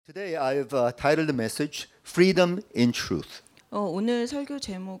Today I've titled the message Freedom in Truth. 오늘 설교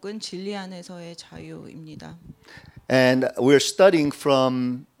제목은 진리 안에서의 자유입니다. And we're studying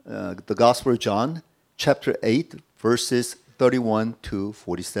from the Gospel of John, chapter 8, verses 31 to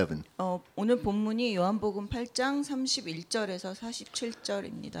 47. 오늘 본문이 요한복음 8장 31절에서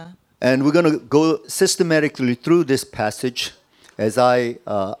 47절입니다. And we're going to go systematically through this passage as I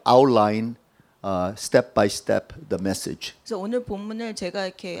outline step by step the message. 그래서 오늘 본문을 제가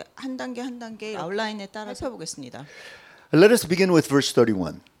이렇게 한 단계 한 단계 아웃라인에 따라 살펴보겠습니다. Let us begin with verse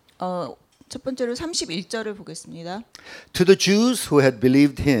 31. 첫 번째로 31절을 보겠습니다. To the Jews who had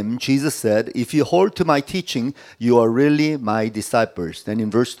believed him, Jesus said, If you hold to my teaching, you are really my disciples. Then in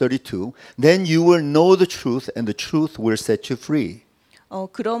verse 32, then you will know the truth and the truth will set you free.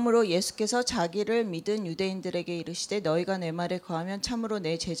 그러므로 예수께서 자기를 믿은 유대인들에게 이르시되 너희가 내 말에 거하면 참으로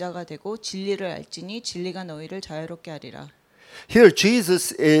내 제자가 되고 진리를 알지니 진리가 너희를 자유롭게 하리라. Here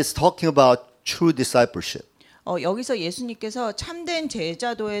Jesus is talking about true discipleship. 여기서 예수님께서 참된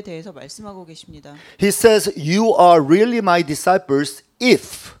제자도에 대해서 말씀하고 계십니다. He says, You are really my disciples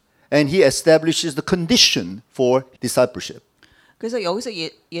if, and he establishes the condition for discipleship. 그래서 여기서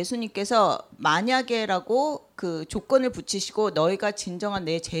예수님께서 만약에라고 그 조건을 붙이시고 너희가 진정한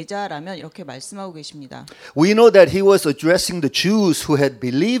내 제자라면 이렇게 말씀하고 계십니다. We know that he was addressing the Jews who had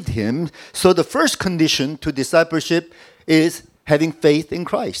believed him, so the first condition to discipleship is having faith in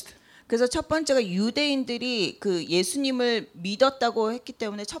Christ. 그래서 첫 번째가 유대인들이 그 예수님을 믿었다고 했기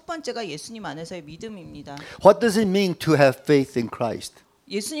때문에 첫 번째가 예수님 안에서의 믿음입니다. What does it mean to have faith in Christ?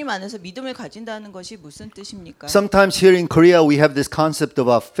 예수님 안에서 믿음을 가진다는 것이 무슨 뜻입니까? Sometimes here in Korea we have this concept of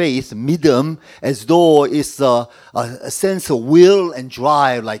our faith, 믿음, as though it's a sense of will and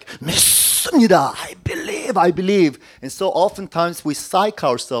drive, like 믿습니다, I believe. And so oftentimes we psych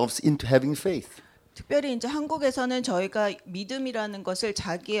ourselves into having faith. 특별히 이제 한국에서는 저희가 믿음이라는 것을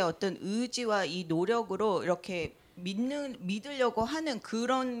자기의 어떤 의지와 이 노력으로 이렇게 믿으려고 하는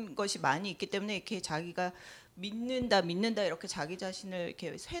그런 것이 많이 있기 때문에 이렇게 자기가 믿는다 이렇게 자기 자신을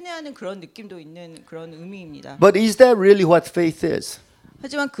이렇게 세뇌하는 그런 느낌도 있는 그런 의미입니다. But is that really what faith is?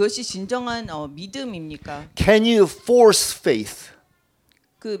 하지만 그것이 진정한 믿음입니까? Can you force faith?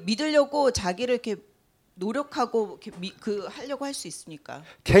 그 믿으려고 자기를 이렇게 노력하고 그 하려고 할 수 있습니까?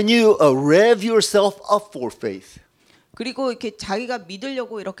 Can you rev yourself up for faith? 그리고 이렇게 자기가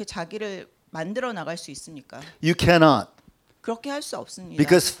믿으려고 이렇게 자기를 만들어 나갈 수 있습니까? You cannot. 그렇게 할 수 없습니다.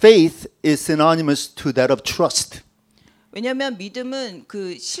 Because faith is synonymous to that of trust. 왜냐하면 믿음은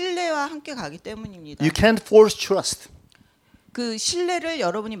그 신뢰와 함께 가기 때문입니다. You can't force trust. 그 신뢰를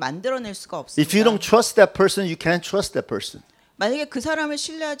여러분이 만들어낼 수가 없습니다. If you don't trust that person, you can't trust that person. 만약에 그 사람을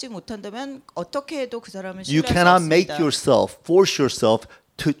신뢰하지 못한다면 어떻게 해도 그 사람을 You 신뢰할 수 cannot make 없습니다. yourself, force yourself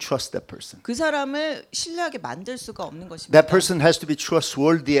to trust that person. 그 사람을 신뢰하게 만들 수가 없는 것입니다. That person has to be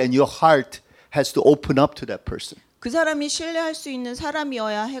trustworthy and your heart has to open up to that person. 그 사람이 신뢰할 수 있는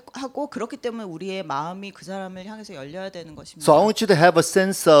사람이어야 하고 그렇기 때문에 우리의 마음이 그 사람을 향해서 열려야 되는 것입니다. So I want you to have a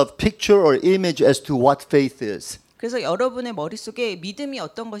sense of picture or image as to what faith is. 그래서 여러분의 머릿속에 믿음이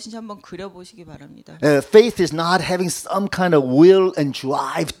어떤 것인지 한번 그려보시기 바랍니다. Faith is not having some kind of will and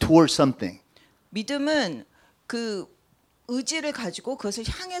drive towards something. 믿음은 그 의지를 가지고 그것을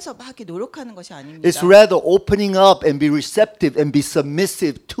향해서 막 이렇게 노력하는 것이 아닙니다. It's rather opening up and be receptive and be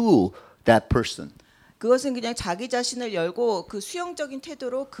submissive to that person. 그것은 그냥 자기 자신을 열고 그 수용적인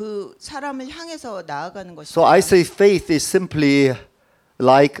태도로 그 사람을 향해서 나아가는 것입니다. So I say faith is simply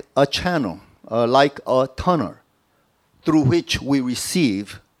like a channel, like a tunnel through which we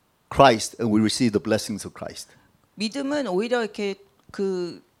receive Christ and we receive the blessings of Christ. 믿음은 오히려 이렇게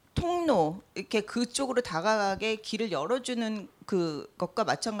그 통로 이렇게 그쪽으로 다가가게 길을 열어주는 그 것과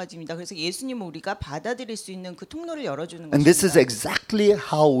마찬가지입니다. 그래서 예수님은 우리가 받아들일 수 있는 그 통로를 열어주는 And this is 것입니다. exactly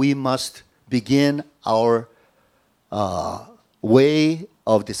how we must begin our way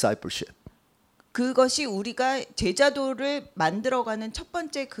of discipleship. 그것이 우리가 제자도를 만들어가는 첫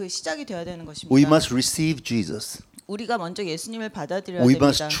번째 그 시작이 되어야 되는 것입니다. We must receive Jesus. 우리가 먼저 예수님을 받아들여야 We 됩니다.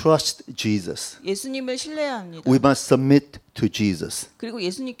 must trust Jesus. 예수님을 신뢰해야 합니다. We must submit to Jesus. 그리고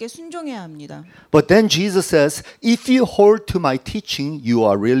예수님께 순종해야 합니다. But then Jesus says, if you hold to my teaching, you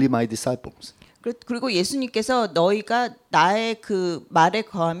are really my disciples. 그리고 예수님께서 너희가 나의 그 말에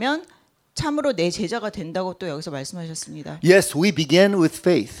거하면 참으로 내 제자가 된다고 또 여기서 말씀하셨습니다. Yes, we began with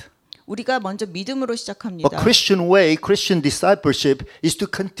faith. 우리가 먼저 믿음으로 시작합니다. But Christian way, Christian discipleship is to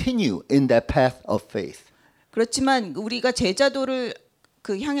continue in that path of faith. 그렇지만 우리가 제자도를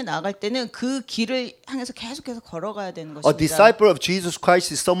그 향해 나아갈 때는 그 길을 향해서 계속해서 걸어가야 되는 A 것입니다. disciple of Jesus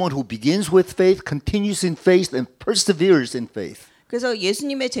Christ is someone who begins with faith, continues in faith, and perseveres in faith. 그래서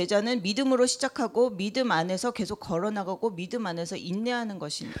예수님의 제자는 믿음으로 시작하고 믿음 안에서 계속 걸어나가고 믿음 안에서 인내하는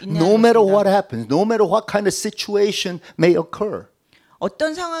No matter 것입니다. what happens, no matter what kind of situation may occur.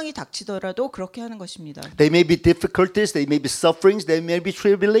 어떤 상황이 닥치더라도 그렇게 하는 것입니다. They may be difficulties, they may be sufferings, they may be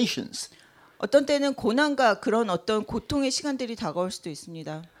tribulations. 어떤 때는 고난과 그런 어떤 고통의 시간들이 다가올 수도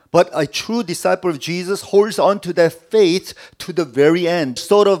있습니다. But a true disciple of Jesus holds on to that faith to the very end,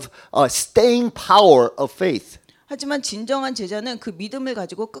 sort of staying power of faith. 하지만 진정한 제자는 그 믿음을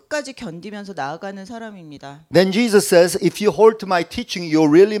가지고 끝까지 견디면서 나아가는 사람입니다. Then Jesus says, if you hold to my teaching, you're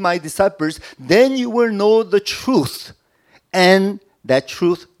really my disciples, then you will know the truth, and that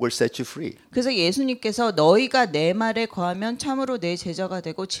truth will set you free. 그래서 예수님께서 너희가 내 말에 거하면 참으로 내 제자가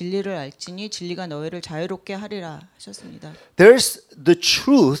되고 진리를 알지니 진리가 너희를 자유롭게 하리라 하셨습니다. There's the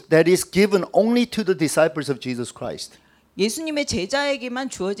truth that is given only to the disciples of Jesus Christ. 예수님의 제자에게만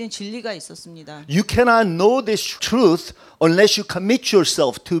주어진 진리가 있었습니다. You cannot know this truth unless you commit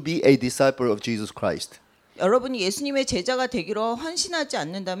yourself to be a disciple of Jesus Christ. 여러분이 예수님의 제자가 되기로 헌신하지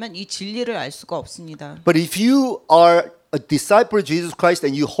않는다면 이 진리를 알 수가 없습니다. But if you are a disciple of Jesus Christ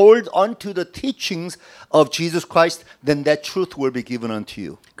and you hold on to the teachings of Jesus Christ, then that truth will be given unto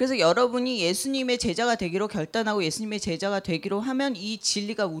you. 그래서 여러분이 예수님의 제자가 되기로 결단하고 예수님의 제자가 되기로 하면 이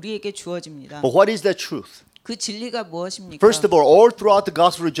진리가 우리에게 주어집니다. But what is that truth? 그 진리가 무엇입니까? First of all throughout the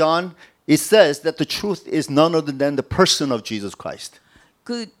Gospel of John, it says that the truth is none other than the person of Jesus Christ.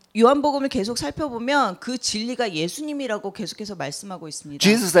 그 요한복음을 계속 살펴보면 그 진리가 예수님이라고 계속해서 말씀하고 있습니다.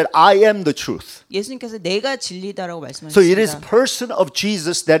 Jesus said, I am the truth. 예수님께서 내가 진리다라고 So it is 말씀하셨습니다. person of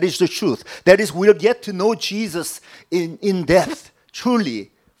Jesus that is the truth. That is, we'll get to know Jesus in depth, truly,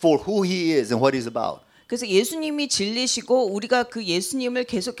 for who he is and what he's about. 그래서 예수님이 진리시고 우리가 그 예수님을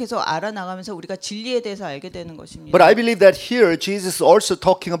계속해서 알아나가면서 우리가 진리에 대해서 알게 되는 것입니다. But I believe that here Jesus is also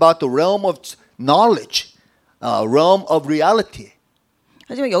talking about the realm of knowledge, realm of reality.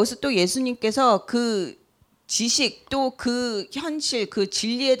 하지만 여기서 또 예수님께서 그 지식 또 그 현실 그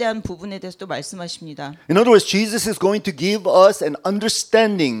진리에 대한 부분에 대해서 또 말씀하십니다. In other words, Jesus is going to give us an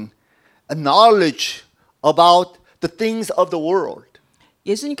understanding, a knowledge about the things of the world.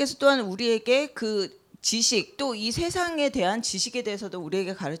 예수님께서 또한 우리에게 그 지식 또 이 세상에 대한 지식에 대해서도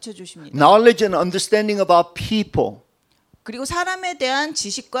우리에게 가르쳐 주십니다. Knowledge and understanding about people. 그리고 사람에 대한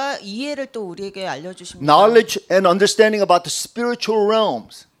지식과 이해를 또 우리에게 알려 주십니다. Knowledge and understanding about the spiritual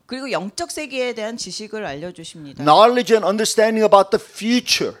realms. 그리고 영적 세계에 대한 지식을 알려 주십니다. Knowledge and understanding about the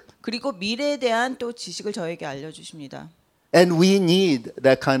future. 그리고 미래에 대한 또 지식을 저에게 알려 주십니다. And we need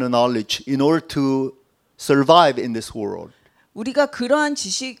that kind of knowledge in order to survive in this world. 우리가 그러한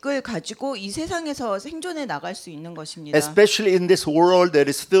지식을 가지고 이 세상에서 생존해 나갈 수 있는 것입니다. Especially in this world that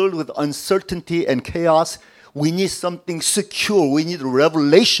is filled with uncertainty and chaos, we need something secure. We need a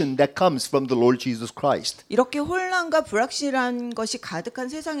revelation that comes from the Lord Jesus Christ. 이렇게 혼란과 불확실한 것이 가득한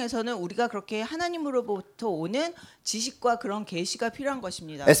세상에서는 우리가 그렇게 하나님으로부터 오는 지식과 그런 계시가 필요한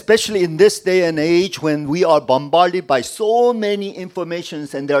것입니다. Especially in this day and age when we are bombarded by so many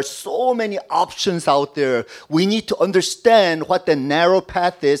informations and there are so many options out there, we need to understand what the narrow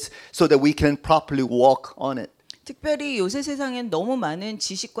path is so that we can properly walk on it. 특별히 요새 세상엔 너무 많은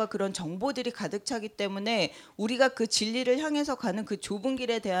지식과 그런 정보들이 가득 차기 때문에 우리가 그 진리를 향해서 가는 그 좁은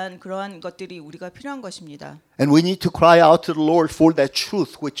길에 대한 그러한 것들이 우리가 필요한 것입니다. And we need to cry out to the Lord for that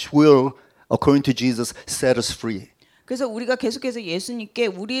truth which will, according to Jesus, set us free. 그래서 우리가 계속해서 예수님께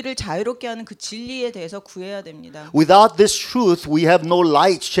우리를 자유롭게 하는 그 진리에 대해서 구해야 됩니다. Without this truth, we have no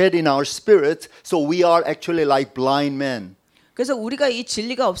light shed in our spirit, so we are actually like blind men. 그래서 우리가 이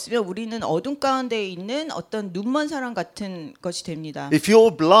진리가 없으면 우리는 어둠 가운데 있는 어떤 눈먼 사람 같은 것이 됩니다. If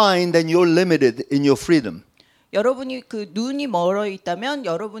you're blind, then you're limited in your freedom. 여러분이 그 눈이 멀어 있다면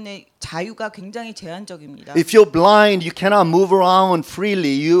여러분의 자유가 굉장히 제한적입니다. If you're blind, you cannot move around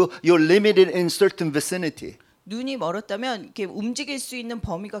freely. You're limited in certain vicinity. 눈이 멀었다면 이렇게 움직일 수 있는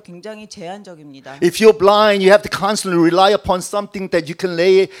범위가 굉장히 제한적입니다. If you're blind, you have to constantly rely upon something that you can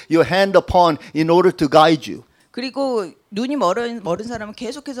lay your hand upon in order to guide you. 그리고 눈이 멀은 사람은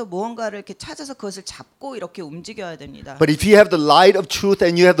계속해서 무언가를 이렇게 찾아서 그것을 잡고 이렇게 움직여야 됩니다. But if you have the light of truth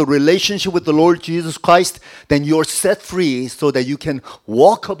and you have the relationship with the Lord Jesus Christ, then you're set free so that you can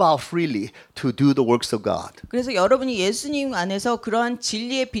walk about freely to do the works of God. 그래서 여러분이 예수님 안에서 그러한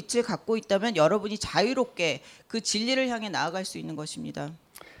진리의 빛을 갖고 있다면 여러분이 자유롭게 그 진리를 향해 나아갈 수 있는 것입니다.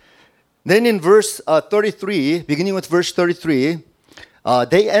 Then in verse 33, beginning with verse 33,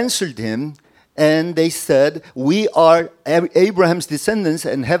 they answered him, And they said, "We are Abraham's descendants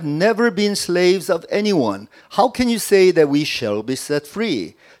and have never been slaves of anyone. How can you say that we shall be set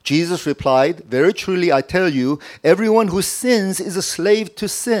free?" Jesus replied, "Very truly I tell you, everyone who sins is a slave to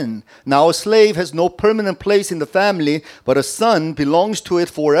sin. Now a slave has no permanent place in the family, but a son belongs to it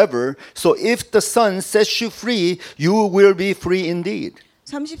forever. So if the son sets you free, you will be free indeed."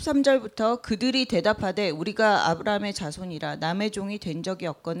 33절부터 그들이 대답하되 우리가 아브라함의 자손이라 남의 종이 된 적이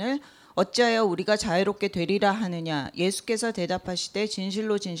없거늘 어찌하여 우리가 자유롭게 되리라 하느냐. 예수께서 대답하시되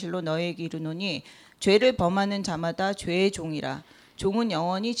진실로 진실로 너희에게 이르노니 죄를 범하는 자마다 죄의 종이라. 종은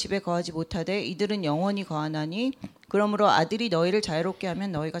영원히 집에 거하지 못하되 이들은 영원히 거하나니 그러므로 아들이 너희를 자유롭게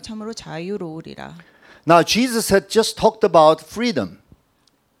하면 너희가 참으로 자유로우리라. Now Jesus had just talked about freedom.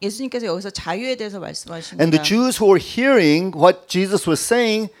 예수님께서 여기서 자유에 대해서 말씀하십니다. And the Jews who were hearing what Jesus was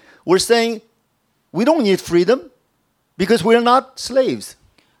saying were saying, "We don't need freedom because we're not slaves."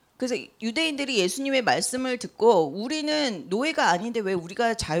 그래서 유대인들이 예수님의 말씀을 듣고 우리는 노예가 아닌데 왜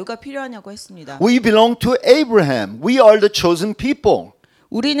우리가 자유가 필요하냐고 했습니다. We belong to Abraham. We are the chosen people.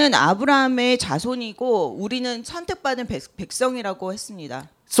 우리는 아브라함의 자손이고 우리는 선택받은 백성이라고 했습니다.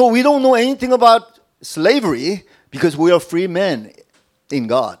 So we don't know anything about slavery because we are free men in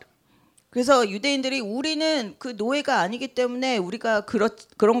God. 그래서 유대인들이 우리는 그 노예가 아니기 때문에 우리가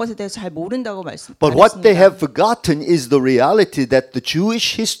그런 것에 대해서 잘 모른다고 But what they 말씀하셨습니다. have forgotten is the reality that the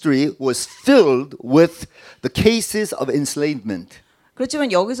Jewish history was filled with the cases of enslavement.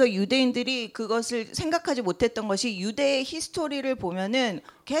 그렇지만 여기서 유대인들이 그것을 생각하지 못했던 것이 유대의 히스토리를 보면은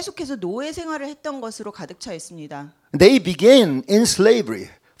계속해서 노예 생활을 했던 것으로 가득 차 있습니다. They began in slavery.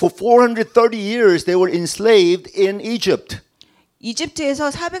 For 430 years they were enslaved in Egypt.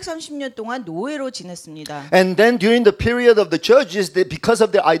 이집트에서 430년 동안 노예로 지냈습니다. And then during the period of the judges, because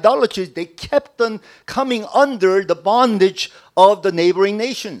of their idolatry, they kept on coming under the bondage of the neighboring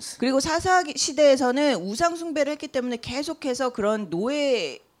nations. 그리고 사사 시대에서는 우상 숭배를 했기 때문에 계속해서 그런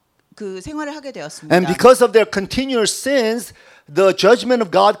노예 그 생활을 하게 되었습니다. And because of their continuous sins, the judgment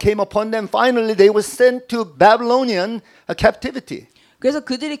of God came upon them. Finally, they were sent to Babylonian captivity. 그래서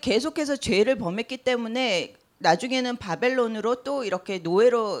그들이 계속해서 죄를 범했기 때문에 나중에는 바벨론으로 또 이렇게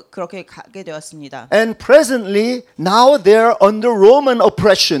노예로 그렇게 가게 되었습니다. And presently, now they're under Roman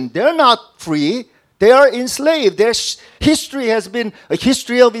oppression. They're not free. They are enslaved. Their history has been a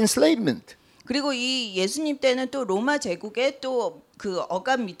history of enslavement. 그리고 이 예수님 때는 또 로마 제국의 또 그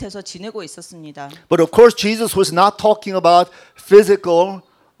억압 밑에서 지내고 있었습니다. But of course, Jesus was not talking about physical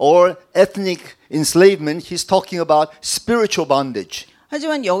or ethnic enslavement. He's talking about spiritual bondage.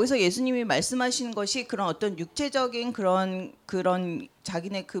 하지만 여기서 예수님이 말씀하시는 것이 그런 어떤 육체적인 그런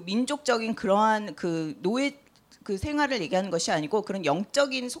자기네 그 민족적인 그러한 그 노예 그 생활을 얘기하는 것이 아니고 그런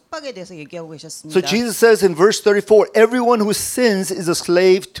영적인 속박에 대해서 얘기하고 계셨습니다. So Jesus says in verse 34, everyone who sins is a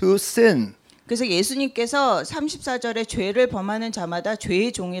slave to sin. 그래서 예수님께서 34절에 죄를 범하는 자마다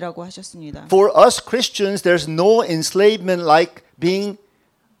죄의 종이라고 하셨습니다. For us Christians, there's no enslavement like being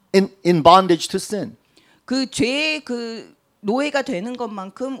in bondage to sin. 그 죄의 그 노예가 되는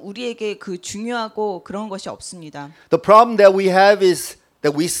것만큼 우리에게 그 중요하고 그런 것이 없습니다. The problem that we have is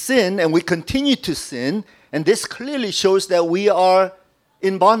that we sin and we continue to sin, and this clearly shows that we are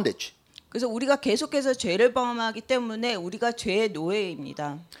in bondage. 그래서 우리가 계속해서 죄를 범하기 때문에 우리가 죄의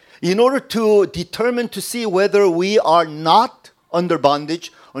노예입니다. In order to determine to see whether we are not under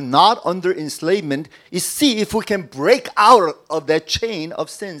bondage or not under enslavement, is see if we can break out of that chain of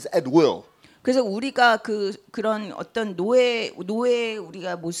sins at will. 그래서 우리가 그런 어떤 노예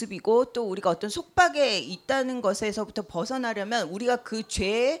우리가 모습이고 또 우리가 어떤 속박에 있다는 것에서부터 벗어나려면 우리가 그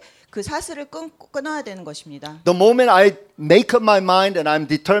죄의 그 사슬을 끊어야 되는 것입니다. The moment I make up my mind and I'm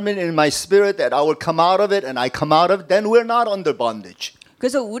determined in my spirit that I will come out of it and I come out of it, then we're not under bondage.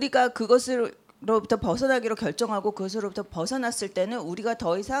 그래서 우리가 그것으로부터 벗어나기로 결정하고 그것으로부터 벗어났을 때는 우리가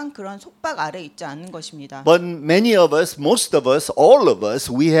더 이상 그런 속박 아래 있지 않는 것입니다. But many of us, most of us, all of us,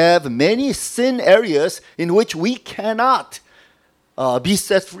 we have many sin areas in which we cannot be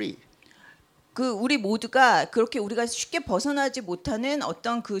set free. 그 우리 모두가 그렇게 우리가 쉽게 벗어나지 못하는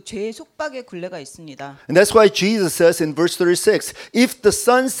어떤 그 죄의 속박의 굴레가 있습니다. And that's why Jesus says in verse 36, if the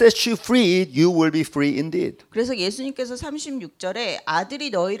Son sets you free, you will be free indeed. 그래서 예수님께서 36절에 아들이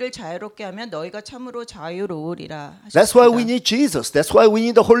너희를 자유롭게 하면 너희가 참으로 자유로우리라 하셨습니다. That's why we need Jesus. That's why we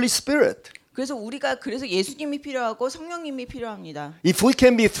need the Holy Spirit. 그래서 예수님이 필요하고 성령님이 필요합니다. If we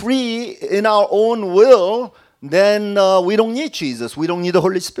can be free in our own will, then we don't need Jesus. We don't need the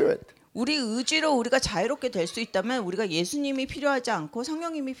Holy Spirit. 우리 의지로 우리가 자유롭게 될 수 있다면 우리가 예수님이 필요하지 않고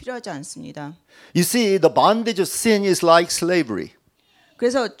성령님이 필요하지 않습니다. You see, the bondage of sin is like slavery.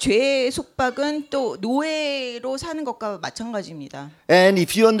 그래서 죄의 속박은 또 노예로 사는 것과 마찬가지입니다. And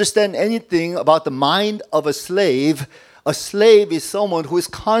if you understand anything about the mind of a slave is someone who is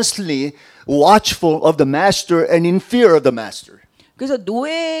constantly watchful of the master and in fear of the master. 그래서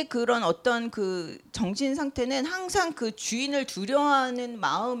노예의 그런 어떤 그 정신 상태는 항상 그 주인을 두려워하는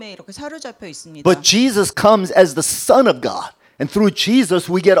마음에 이렇게 사로잡혀 있습니다. But Jesus comes as the Son of God. And through Jesus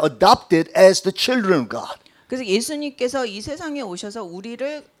we get adopted as the children of God. 그래서 예수님께서 이 세상에 오셔서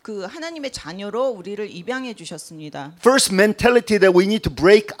우리를 그 하나님의 자녀로 우리를 입양해 주셨습니다. First mentality that we need to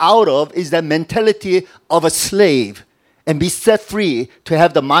break out of is that mentality of a slave and be set free to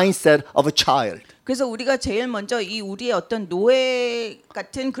have the mindset of a child. 그래서 우리가 제일 먼저 이 우리의 어떤 노예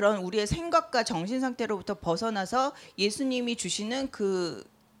같은 그런 우리의 생각과 정신 상태로부터 벗어나서 예수님이 주시는 그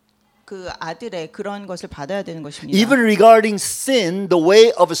아들의 그런 것을 받아야 되는 것입니다. Even regarding sin, the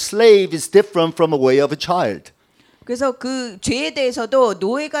way of a slave is different from a way of a child. 그래서 그 죄에 대해서도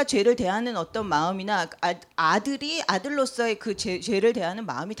노예가 죄를 대하는 어떤 마음이나 아들이 아들로서의 그 죄를 대하는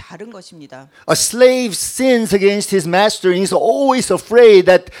마음이 다른 것입니다. A slave sins against his master and he's always afraid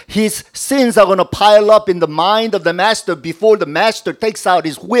that his sins are going to pile up in the mind of the master before the master takes out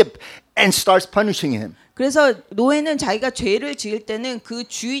his whip and starts punishing him. 그래서 노예는 자기가 죄를 지을 때는 그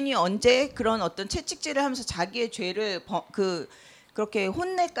주인이 언제 그런 어떤 채찍질을 하면서 자기의 죄를 그렇게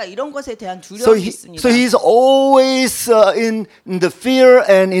혼낼까 이런 것에 대한 두려움이 있습니다. So he's always in the fear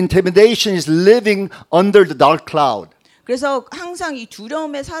and intimidation. He's living under the dark cloud. 그래서 항상 이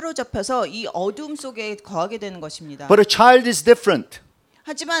두려움에 사로잡혀서 이 어둠 속에 거하게 되는 것입니다. But a child is different.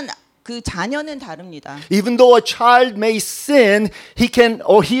 하지만 그 자녀는 다릅니다. Even though a child may sin, he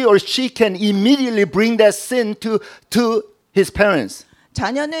or she can immediately bring that sin to his parents.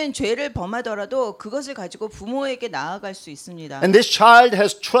 자녀는 죄를 범하더라도 그것을 가지고 부모에게 나아갈 수 있습니다. And this child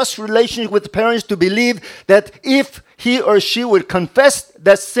has trust relationship with the parents to believe that if he or she will confess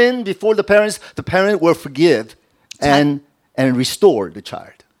that sin before the parent will forgive and restore the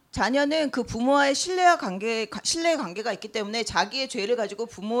child. 자녀는 그 부모와의 신뢰의 관계가 있기 때문에 자기의 죄를 가지고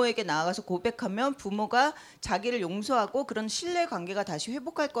부모에게 나아가서 고백하면 부모가 자기를 용서하고 그런 신뢰 관계가 다시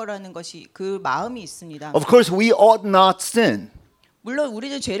회복할 거라는 것이 그 마음이 있습니다. Of course, we ought not sin. 물론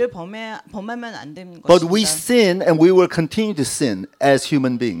우리는 죄를 범하면 안 되는 But we 것입니다. sin and we will continue to sin as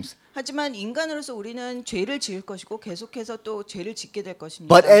human beings. 하지만 인간으로서 우리는 죄를 지을 것이고 계속해서 또 죄를 짓게 될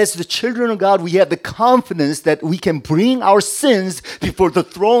것입니다. But as the children of God, we have the confidence that we can bring our sins before the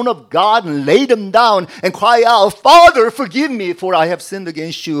throne of God and lay them down and cry out, Father, forgive me, for I have sinned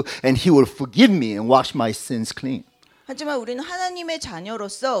against you, and He will forgive me and wash my sins clean. 하지만 우리는 하나님의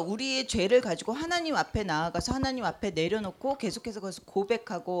자녀로서 우리의 죄를 가지고 하나님 앞에 나아가서 하나님 앞에 내려놓고 계속해서 그것을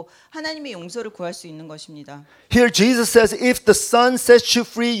고백하고 하나님의 용서를 구할 수 있는 것입니다. Here Jesus says, if the Son sets you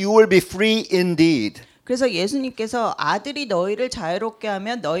free, you will be free indeed. 그래서 예수님께서 아들이 너희를 자유롭게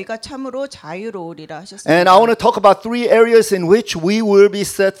하면 너희가 참으로 자유로우리라 하셨습니다. And I want to talk about three areas in which we will be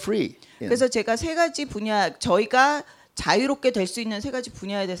set free. 그래서 제가 세 가지 분야 저희가 자유롭게 될 수 있는 세 가지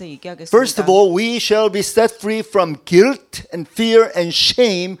분야에 대해서 얘기하겠습니다. First of all, we shall be set free from guilt and fear and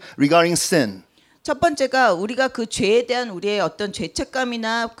shame regarding sin. 첫 번째가 우리가 그 죄에 대한 우리의 어떤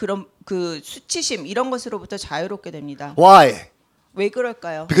죄책감이나 그런 그 수치심 이런 것으로부터 자유롭게 됩니다. Why? 왜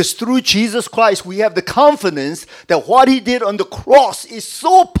그럴까요? Because through Jesus Christ, we have the confidence that what He did on the cross is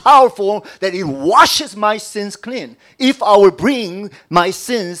so powerful that it washes my sins clean. If I will bring my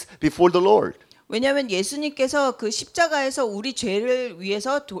sins before the Lord. 왜냐하면 예수님께서 그 십자가에서 우리 죄를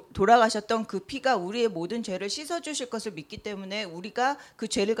위해서 돌아가셨던 그 피가 우리의 모든 죄를 씻어주실 것을 믿기 때문에 우리가 그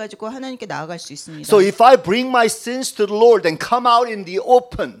죄를 가지고 하나님께 나아갈 수 있습니다. So if I bring my sins to the Lord and come out in the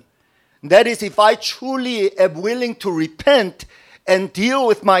open, that is, if I truly am willing to repent and deal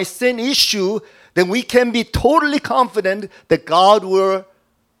with my sin issue, then we can be totally confident that God will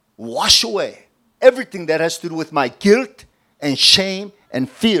wash away everything that has to do with my guilt and shame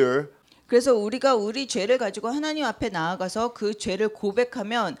and fear. 그래서 우리가 우리 죄를 가지고 하나님 앞에 나아가서 그 죄를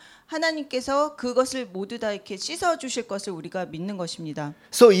고백하면 하나님께서 그것을 모두 다 이렇게 씻어 주실 것을 우리가 믿는 것입니다.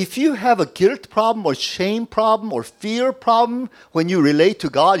 So if you have a guilt problem or shame problem or fear problem when you relate to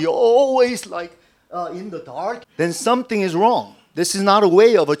God, you're always like in the dark, then something is wrong. This is not a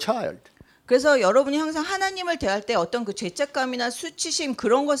way of a child. 그래서 여러분이 항상 하나님을 대할 때 어떤 그 죄책감이나 수치심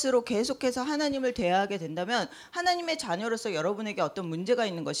그런 것으로 계속해서 하나님을 대하게 된다면 하나님의 자녀로서 여러분에게 어떤 문제가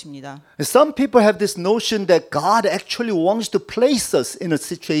있는 것입니다. Some people have this notion that God actually wants to place us in a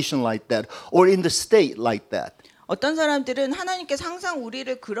situation like that or in the state like that. 어떤 사람들은 하나님께서 항상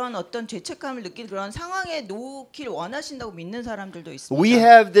우리를 그런 어떤 죄책감을 느낀 그런 상황에 놓길 원하신다고 믿는 사람들도 있습니다. We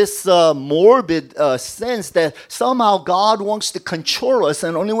have this morbid sense that somehow God wants to control us,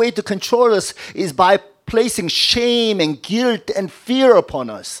 and the only way to control us is by placing shame and guilt and fear upon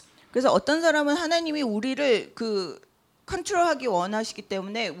us. 그래서 어떤 사람은 하나님이 우리를 컨트롤하기 원하시기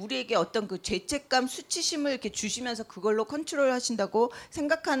때문에 우리에게 어떤 그 죄책감, 수치심을 이렇게 주시면서 그걸로 컨트롤하신다고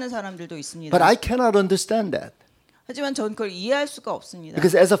생각하는 사람들도 있습니다. But I cannot understand that. 하지만 저는 그걸 이해할 수가 없습니다.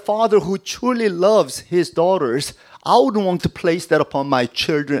 Because as a father who truly loves his daughters, I wouldn't want to place that upon my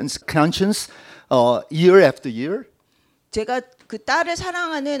children's conscience year after year. 제가 그 딸을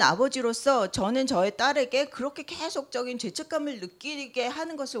사랑하는 아버지로서 저는 저의 딸에게 그렇게 계속적인 죄책감을 느끼게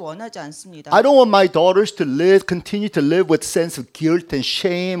하는 것을 원하지 않습니다. I don't want my daughters to continue to live with sense of guilt and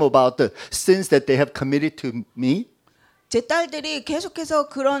shame about the sins that they have committed to me. 제 딸들이 계속해서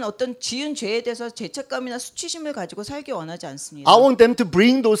그런 어떤 지은 죄에 대해서 죄책감이나 수치심을 가지고 살기 원하지 않습니다. I want them to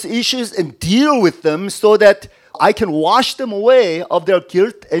bring those issues and deal with them so that I can wash them away of their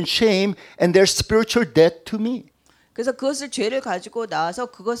guilt and shame and their spiritual debt to me. 그래서 그것을 죄를 가지고 나와서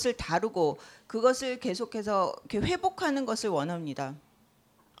그것을 다루고 그것을 계속해서 이렇게 회복하는 것을 원합니다.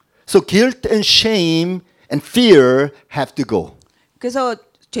 So guilt and shame and fear have to go. 그래서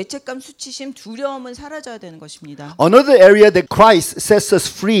죄책감, 수치심, 두려움은 사라져야 되는 것입니다. Another area that Christ sets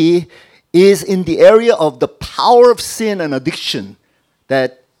us free is in the area of the power of sin and addiction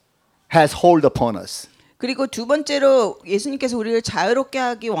that has hold upon us. 그리고 두 번째로 예수님께서 우리를 자유롭게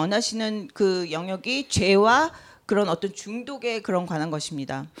하기 원하시는 그 영역이 죄와 그런 어떤 중독에 그런 관한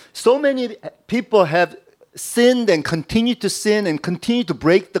것입니다. So many people have sinned and continue to sin and continue to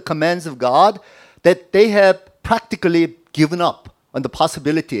break the commands of God that they have practically given up on the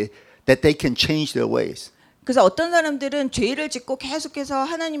possibility that they can change their ways. 그래서 어떤 사람들은 죄를 짓고 계속해서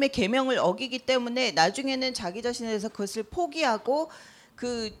하나님의 계명을 어기기 때문에 나중에는 자기 자신에 대해서 그것을 포기하고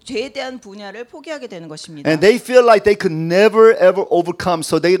그 죄에 대한 분야를 포기하게 되는 것입니다. And they feel like they could never ever overcome,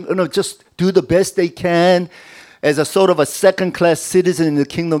 so they just do the best they can as a sort of a second-class citizen in the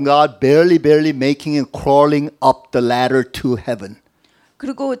kingdom of God, barely making and crawling up the ladder to heaven.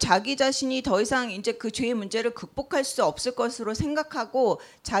 그리고 자기 자신이 더 이상 이제 그 죄의 문제를 극복할 수 없을 것으로 생각하고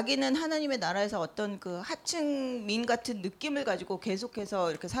자기는 하나님의 나라에서 어떤 그 하층민 같은 느낌을 가지고 계속해서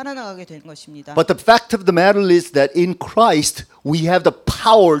이렇게 살아나가게 되는 것입니다. But the fact of the matter is that in Christ we have the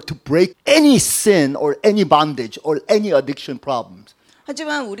power to break any sin or any bondage or any addiction problems.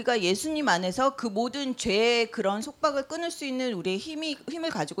 하지만 우리가 예수님 안에서 그 모든 죄의 그런 속박을 끊을 수 있는 우리의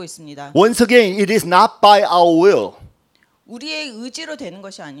힘을 가지고 있습니다. Once again, it is not by our will. 우리의 의지로 되는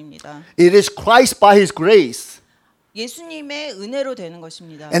것이 아닙니다. It is Christ by His grace 예수님의 은혜로 되는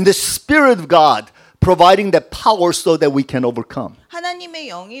것입니다. and the Spirit of God providing that power so that we can overcome. 하나님의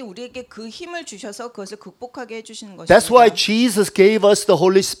영이 우리에게 그 힘을 주셔서 그것을 극복하게 해주시는 것입니다. That's why Jesus gave us the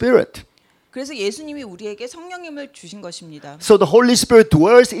Holy Spirit. 그래서 예수님이 우리에게 성령님을 주신 것입니다. So the Holy Spirit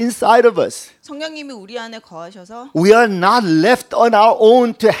dwells inside of us. 성령님이 우리 안에 거하셔서 We are not left on our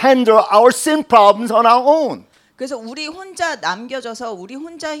own to handle our sin problems on our own. 그래서 우리 혼자 남겨져서 우리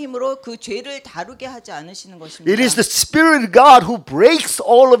혼자 힘으로 그 죄를 다루게 하지 않으시는 것입니다. It is the Spirit of God who breaks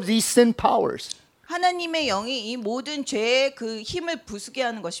all of these sin powers. 하나님의 영이 이 모든 죄의 그 힘을 부수게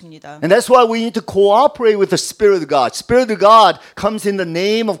하는 것입니다. And that's why we need to cooperate with the Spirit of God. Spirit of God comes in the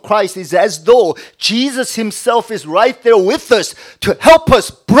name of Christ. It's as though Jesus Himself is right there with us to help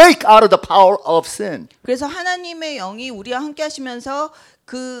us break out of the power of sin. 그래서 하나님의 영이 우리와 함께 하시면서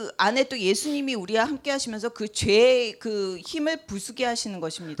그 안에 또 예수님이 우리와 함께 하시면서 그 죄의 그 힘을 부수게 하시는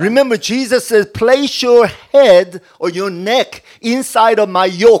것입니다. Remember, Jesus says, place your head or your neck inside of my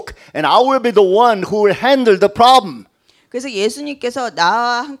yoke, and I will be the one who will handle the problem. 그래서 예수님께서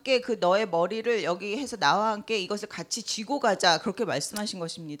나와 함께 그 너의 머리를 여기 해서 나와 함께 이것을 같이 쥐고 가자 그렇게 말씀하신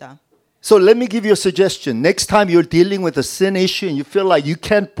것입니다. So let me give you a suggestion. Next time you're dealing with a sin issue and you feel like you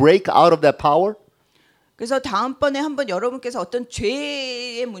can't break out of that power, 그래서 다음번에 한번 여러분께서 어떤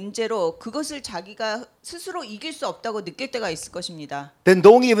죄의 문제로 그것을 자기가 스스로 이길 수 없다고 느낄 때가 있을 것입니다. then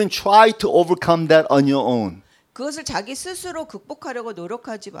don't even try to overcome that on your own. 그것을 자기 스스로 극복하려고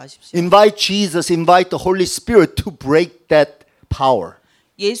노력하지 마십시오. Invite Jesus, invite the Holy Spirit to break that power.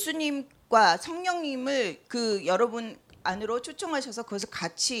 예수님과 성령님을 그 여러분 안으로 초청하셔서 그것을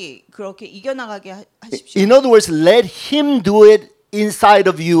같이 그렇게 이겨나가게 하십시오. In other words, let Him do it inside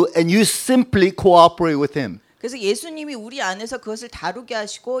of you and you simply cooperate with Him. 그래서 예수님이 우리 안에서 그것을 다루게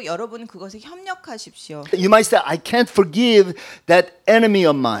하시고 여러분은 그것에 협력하십시오. You might say, I can't forgive that enemy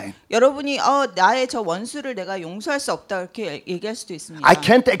of mine. 여러분이 나의 저 원수를 내가 용서할 수 없다 이렇게 얘기할 수도 있습니다. I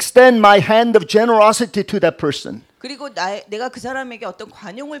can't extend my hand of generosity to that person. 그리고 내가 그 사람에게 어떤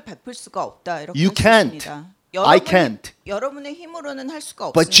관용을 베풀 수가 없다 이렇게 You 할 수 있습니다. I can't. 여러분의 힘으로는 할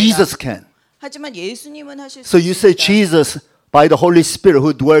수가 But 없습니다. Jesus can. 하지만 예수님은 하실 수 So you say, 있습니다. Jesus, by the Holy Spirit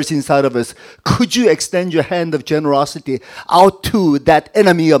who dwells inside of us, could you extend your hand of generosity out to that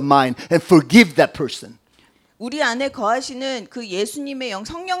enemy of mine and forgive that person? 우리 안에 거하시는 그 예수님의 영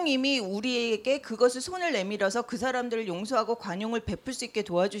성령님이 우리에게 그것을 손을 내밀어서 그 사람들을 용서하고 관용을 베풀 수 있게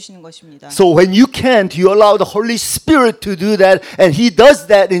도와주시는 것입니다. So when you can't, you allow the Holy Spirit to do that, and He does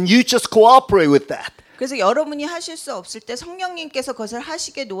that, and you just cooperate with that. 그래서 여러분이 하실 수 없을 때 성령님께서 그것을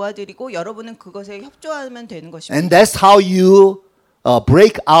하시게 도와드리고 여러분은 그것에 협조하면 되는 것입니다. And that's how you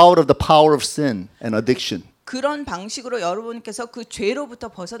break out of the power of sin and addiction. 그런 방식으로 여러분께서 그 죄로부터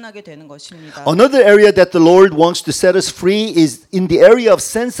벗어나게 되는 것입니다. Another area that the Lord wants to set us free is in the area of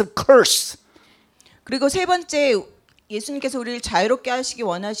sense of curse. 그리고 세 번째 예수님께서 우리를 자유롭게 하시기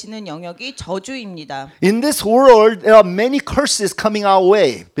원하시는 영역이 저주입니다. In this world, there are many curses coming our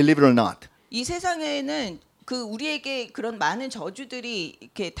way, believe it or not. 이 세상에는 그 우리에게 그런 많은 저주들이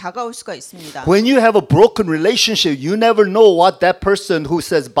이렇게 다가올 수가 있습니다. When you have a broken relationship, you never know what that person who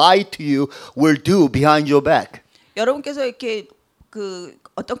says bye to you will do behind your back. 여러분께서 이렇게 그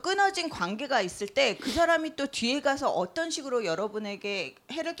어떤 끊어진 관계가 있을 때 그 사람이 또 뒤에 가서 어떤 식으로 여러분에게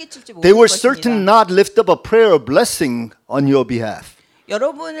해를 끼칠지 They 모르는 will certainly 것입니다. not lift up a prayer of blessing on your behalf.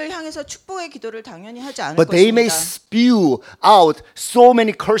 여러분을 향해서 축복의 기도를 당연히 하지 않을 But they may 것입니다. spew out so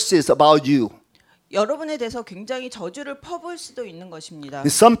many curses about you. 여러분에 대해서 굉장히 저주를 퍼부을 수도 있는 것입니다. And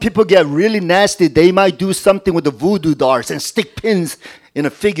some people get really nasty. They might do something with the voodoo darts and stick pins in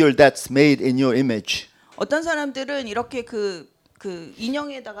a figure that's made in your image. 어떤 사람들은 이렇게 그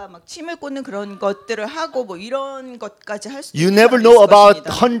인형에다가 막 침을 꽂는 그런 것들을 하고 뭐 이런 것까지 할 수도 You 있을 never know about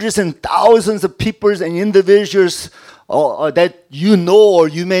것입니다. hundreds and thousands of people and individuals that you know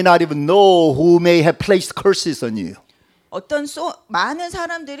or you may not even know who may have placed curses on you. 어떤 많은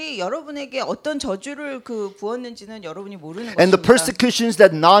사람들이 여러분에게 어떤 저주를 부었는지는 여러분이 모르는 And the 것입니다. persecutions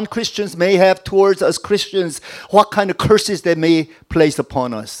that non-Christians may have towards us Christians, what kind of curses they may place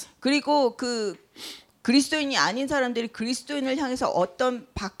upon us. 그리고 그 그리스도인이 아닌 사람들이 그리스도인을 향해서 어떤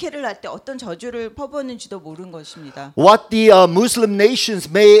박해를 할 때 어떤 저주를 퍼부었는지도 모르는 것입니다. What the Muslim nations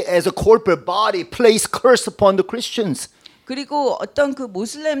may, as a corporate body, place curse upon the Christians. 그리고 어떤 그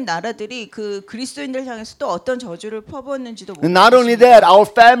모슬렘 나라들이 그 그리스도인들 향해서 또 어떤 저주를 퍼부었는지도 모르는 And not only 것입니다. that, our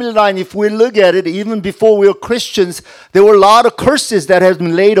family line, if we look at it, even before we were Christians, there were a lot of curses that have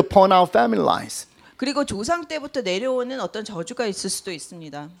been laid upon our family lines. 그리고 조상 때부터 내려오는 어떤 저주가 있을 수도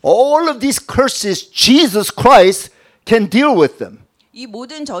있습니다. All of these curses, Jesus Christ can deal with them. 이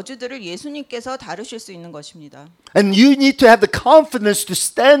모든 저주들을 예수님께서 다루실 수 있는 것입니다. And you need to have the confidence to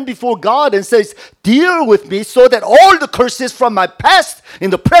stand before God and say, deal with me so that all the curses from my past, in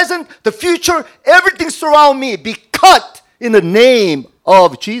the present, the future, everything surround me be cut in the name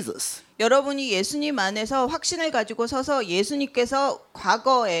of Jesus. 여러분이 예수님 안에서 확신을 가지고 서서 예수님께서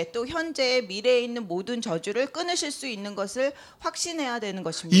과거에 또 현재에 미래에 있는 모든 저주를 끊으실 수 있는 것을 확신해야 되는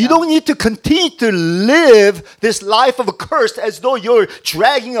것입니다. You don't need to continue to live this life of a curse as though you're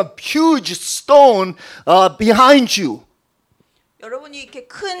dragging a huge stone behind you. 여러분이 이렇게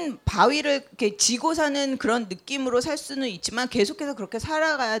큰 바위를 이렇게 지고 사는 그런 느낌으로 살 수는 있지만 계속해서 그렇게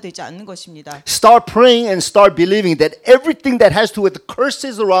살아가야 되지 않는 것입니다. Start praying and start believing that everything that has to do with the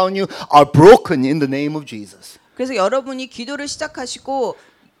curses around you are broken in the name of Jesus. 그래서 여러분이 기도를 시작하시고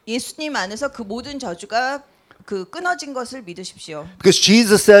예수님 안에서 그 모든 저주가 끊어진 것을 믿으십시오. Because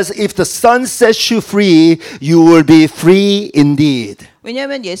Jesus says, if the Son sets you free, you will be free indeed.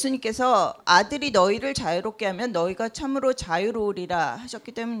 왜냐하면 예수님께서 아들이 너희를 자유롭게 하면 너희가 참으로 자유로우리라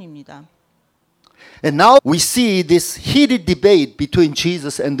하셨기 때문입니다. And now we see this heated debate between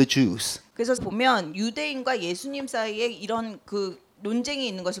Jesus and the Jews. 그래서 보면 유대인과 예수님 사이에 이런 논쟁이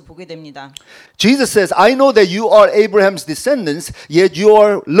있는 것을 보게 됩니다. Jesus says, I know that you are Abraham's descendants, yet you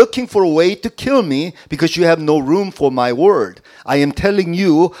are looking for a way to kill me because you have no room for my word. I am telling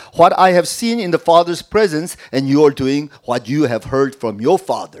you what I have seen in the Father's presence, and you are doing what you have heard from your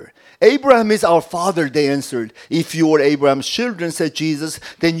father. Abraham is our father, they answered. If you were Abraham's children, said Jesus,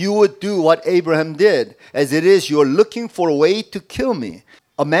 then you would do what Abraham did. As it is, you are looking for a way to kill me,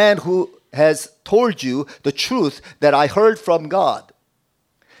 a man who has told you the truth that I heard from God.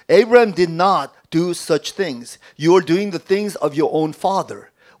 Abraham did not do such things. You are doing the things of your own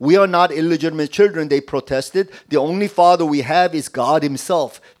father. We are not illegitimate children, they protested. The only father we have is God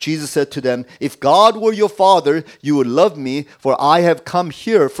himself. Jesus said to them, if God were your father, you would love me, for I have come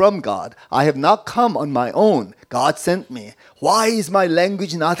here from God. I have not come on my own. God sent me. Why is my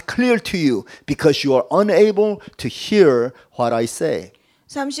language not clear to you? Because you are unable to hear what I say.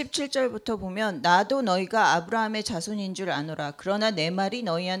 37절부터 보면 나도 너희가 아브라함의 자손인 줄 아노라. 그러나 내 말이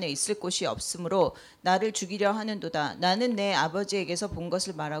너희 안에 있을 곳이 없으므로 나를 죽이려 하는도다. 나는 내 아버지에게서 본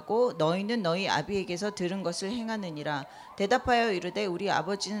것을 말하고 너희는 너희 아비에게서 들은 것을 행하느니라. 대답하여 이르되 우리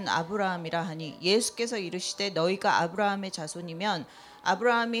아버지는 아브라함이라 하니 예수께서 이르시되 너희가 아브라함의 자손이면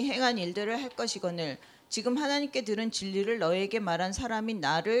아브라함이 행한 일들을 할 것이거늘 지금 하나님께 들은 진리를 너희에게 말한 사람인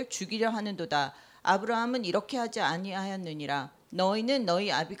나를 죽이려 하는도다. 아브라함은 이렇게 하지 아니하였느니라. 너희는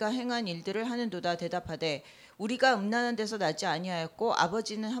너희 아비가 행한 일들을 하는도다. 대답하되 우리가 음란한 데서 나지 아니하였고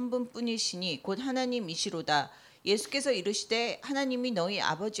아버지는 한 분뿐이시니 곧 하나님이시로다. 예수께서 이르시되 하나님이 너희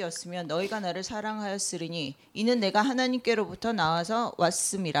아버지였으면 너희가 나를 사랑하였으리니 이는 내가 하나님께로부터 나와서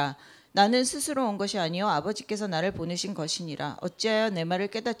왔음이라. 나는 스스로 온 것이 아니요 아버지께서 나를 보내신 것이니라. 어찌하여 내 말을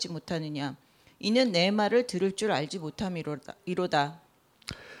깨닫지 못하느냐. 이는 내 말을 들을 줄 알지 못함이로다.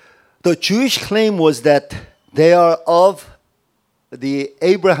 The Jewish claim was that they are of the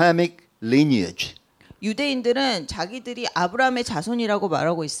Abrahamic lineage. 유대인들은 자기들이 아브라함의 자손이라고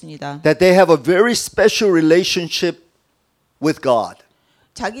말하고 있습니다. That they have a very special relationship with God.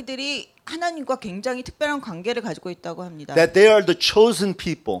 자기들이 하나님과 굉장히 특별한 관계를 가지고 있다고 합니다. That they are the chosen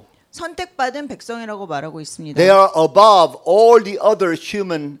people. 선택받은 백성이라고 말하고 있습니다. They are above all the other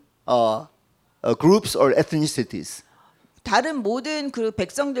human groups or ethnicities. 다른 모든 그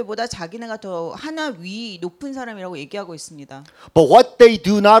백성들보다 자기네가 더 하나 위 높은 사람이라고 얘기하고 있습니다. But what they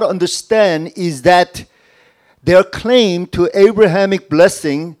do not understand is that their claim to Abrahamic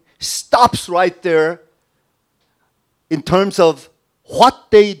blessing stops right there in terms of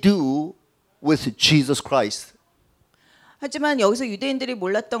what they do with Jesus Christ. 하지만 여기서 유대인들이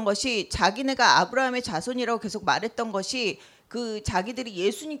몰랐던 것이 자기네가 아브라함의 자손이라고 계속 말했던 것이 그 자기들이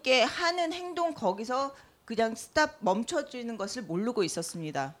예수님께 하는 행동 거기서 그냥 스탑 멈춰지는 것을 모르고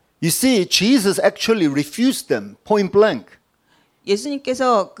있었습니다. You see, Jesus actually refused them point blank.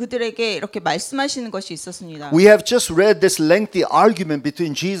 예수님께서 그들에게 이렇게 말씀하시는 것이 있었습니다. We have just read this lengthy argument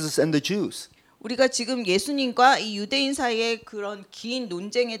between Jesus and the Jews. 우리가 지금 예수님과 이 유대인 사이의 그런 긴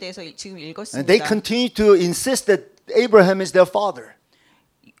논쟁에 대해서 지금 And 읽었습니다. they continue to insist that Abraham is their father.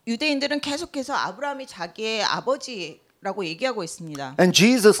 유대인들은 계속해서 아브라함이 자기의 아버지라고 얘기하고 있습니다. And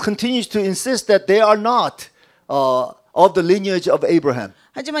Jesus continues to insist that they are not of the lineage of Abraham.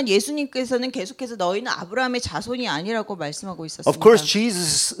 하지만 예수님께서는 계속해서 너희는 아브라함의 자손이 아니라고 말씀하고 있었습니다. Of course,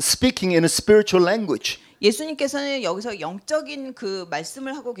 Jesus is speaking in a spiritual language. 예수님께서는 여기서 영적인 그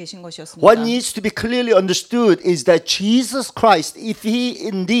말씀을 하고 계신 것이었습니다. What needs to be clearly understood is that Jesus Christ, if he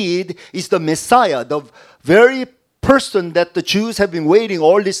indeed is the Messiah, the very person that the Jews have been waiting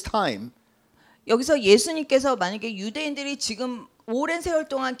all this time, 여기서 예수님께서 만약에 유대인들이 지금 오랜 세월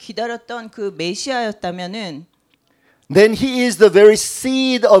동안 기다렸던 그 메시아였다면은 then he is the very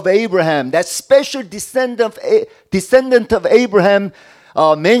seed of Abraham, that special descendant of Abraham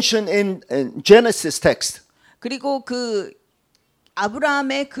mentioned in Genesis text. 그리고 그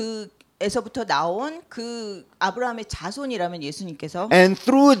아브라함의 그에서부터 나온 그 아브라함의 자손이라면 예수님께서 And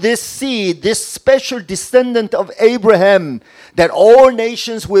through this seed, this special descendant of Abraham, that all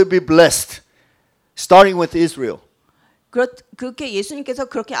nations will be blessed, starting with Israel. 그렇게 예수님께서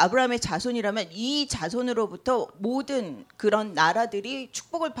그렇게 아브라함의 자손이라면 이 자손으로부터 모든 그런 나라들이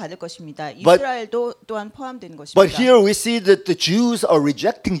축복을 받을 것입니다. 이스라엘도 또한 포함된 것입니다. But here we see that the Jews are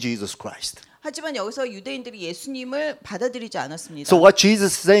rejecting Jesus Christ. 하지만 여기서 유대인들이 예수님을 받아들이지 않았습니다. So what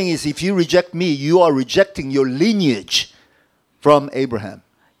Jesus is saying is, if you reject me, you are rejecting your lineage from Abraham.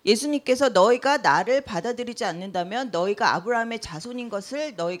 예수님께서 너희가 나를 받아들이지 않는다면 너희가 아브라함의 자손인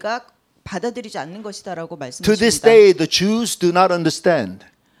것을 너희가 받아들이지 않는 것이다라고 To this 말씀하십니다. day, the Jews do not understand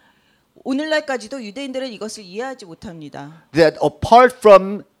오늘날까지도 유대인들은 이것을 이해하지 못합니다. that apart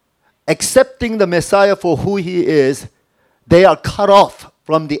from accepting the Messiah for who he is, they are cut off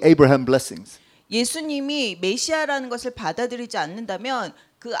from the Abraham blessings. 예수님이 메시아라는 것을 받아들이지 않는다면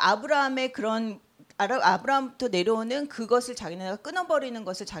그 아브라함의 그런 아브라함부터 내려오는 그것을 자기네가 끊어버리는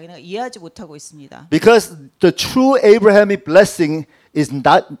것을 자기네가 이해하지 못하고 있습니다. Because the true Abrahamic blessing is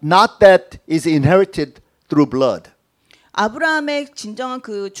not that is inherited through blood. 아브라함의 진정한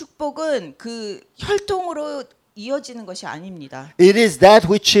그 축복은 그 혈통으로 이어지는 것이 아닙니다. It is that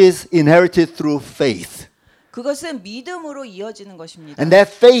which is inherited through faith. 그것은 믿음으로 이어지는 것입니다. And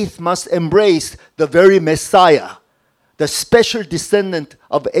that faith must embrace the very Messiah, the special descendant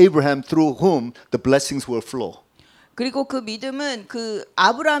of Abraham through whom the blessings will flow. 그리고 그 믿음은 그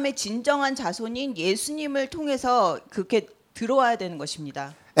아브라함의 진정한 자손인 예수님을 통해서 그렇게 들어와야 되는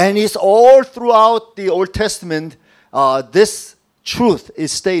것입니다. And it's all throughout the Old Testament this truth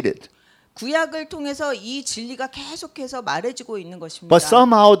is stated. 구약을 통해서 이 진리가 계속해서 말해지고 있는 것입니다. But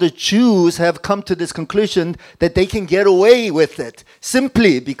somehow the Jews have come to this conclusion that they can get away with it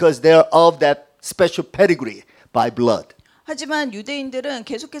simply because they are of that special pedigree by blood. 하지만 유대인들은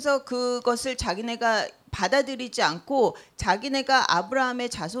계속해서 그것을 자기네가 받아들이지 않고 자기네가 아브라함의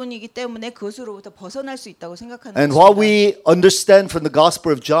자손이기 때문에 그것으로부터 벗어날 수 있다고 생각하는 And what 것입니다. we understand from the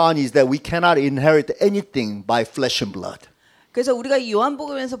Gospel of John is that we cannot inherit anything by flesh and blood. 그래서 우리가 이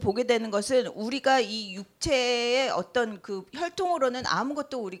요한복음에서 보게 되는 것은 우리가 이 육체의 어떤 그 혈통으로는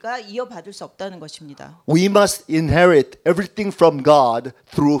아무것도 우리가 이어받을 수 없다는 것입니다. We must inherit everything from God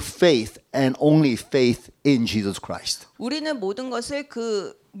through faith and only faith in Jesus Christ. 우리는 모든 것을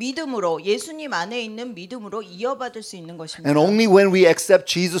그 믿음으로 예수님 안에 있는 믿음으로 이어받을 수 있는 것입니다. And only when we accept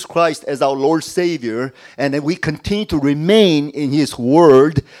Jesus Christ as our Lord Savior and then we continue to remain in His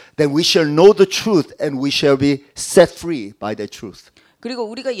Word, then we shall know the truth and we shall be set free by that truth. 그리고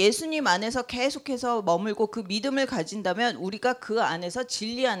우리가 예수님 안에서 계속해서 머물고 그 믿음을 가진다면 우리가 그 안에서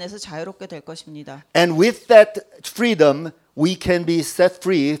진리 안에서 자유롭게 될 것입니다. And with that freedom, we can be set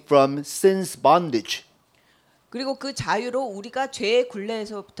free from sin's bondage. 그리고 그 자유로 우리가 죄의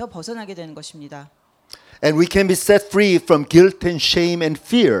굴레에서부터 벗어나게 되는 것입니다. And we can be set free from guilt and shame and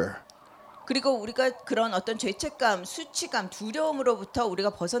fear. 그리고 우리가 그런 어떤 죄책감, 수치감, 두려움으로부터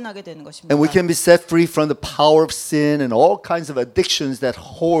우리가 벗어나게 되는 것입니다. And we can be set free from the power of sin and all kinds of addictions that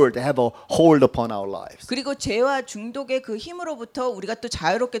have a hold upon our lives. 그리고 죄와 중독의 그 힘으로부터 우리가 또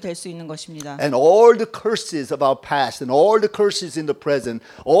자유롭게 될 수 있는 것입니다. And all the curses of our past and all the curses in the present,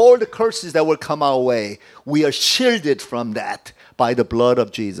 all the curses that will come our way, we are shielded from that by the blood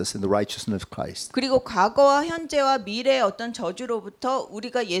of Jesus and the righteousness of Christ. 그리고 과거와 현재와 미래의 어떤 저주로부터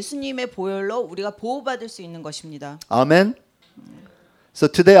우리가 예수님의 보혈로 우리가 보호받을 수 있는 것입니다. Amen. So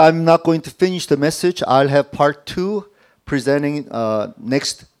today I'm not going to finish the message. I'll have part 2 presenting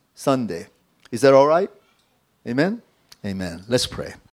next Sunday. Is that all right? Amen? Amen. Let's pray.